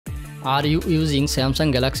Are you using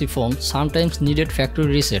Samsung Galaxy phone sometimes needed factory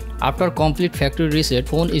reset? After complete factory reset,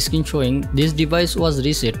 phone screen showing this device was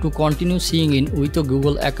reset to continue seeing in with a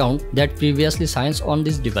Google account that previously signs on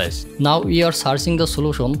this device. Now we are searching the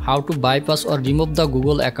solution how to bypass or remove the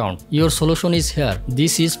Google account. Your solution is here.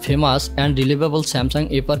 This is famous and reliable Samsung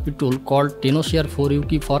A30 tool called A10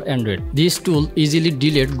 A20 for Android. This tool easily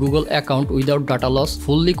delete Google account without data loss,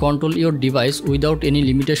 fully control your device without any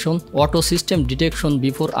limitation, auto system detection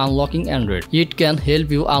before unlocking Android. It can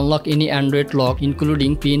help you unlock any Android lock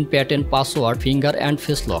including PIN, pattern, password, finger and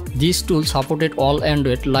face lock. This tool supported all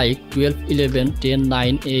Android like 12, 11, 10,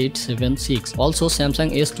 9, 8, 7, 6. Also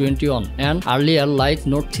Samsung S21 and earlier like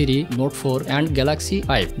Note 3, Note 4 and Galaxy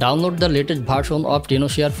 5. Download the latest version of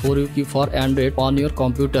A10 A20 for Android on your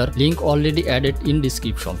computer. Link already added in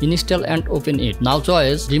description. Install and open it. Now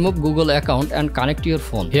choose remove Google account and connect your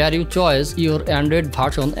phone. Here you choose your Android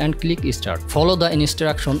version and click start. Follow the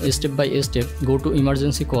instruction step by step. Go to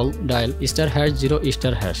emergency call, dial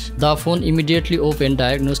 *0*#. The phone immediately open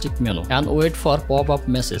diagnostic menu and wait for pop-up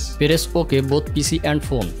message. Press OK both PC and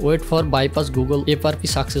phone. Wait for bypass Google A30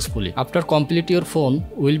 successfully. After complete your phone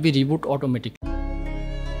will be reboot automatically.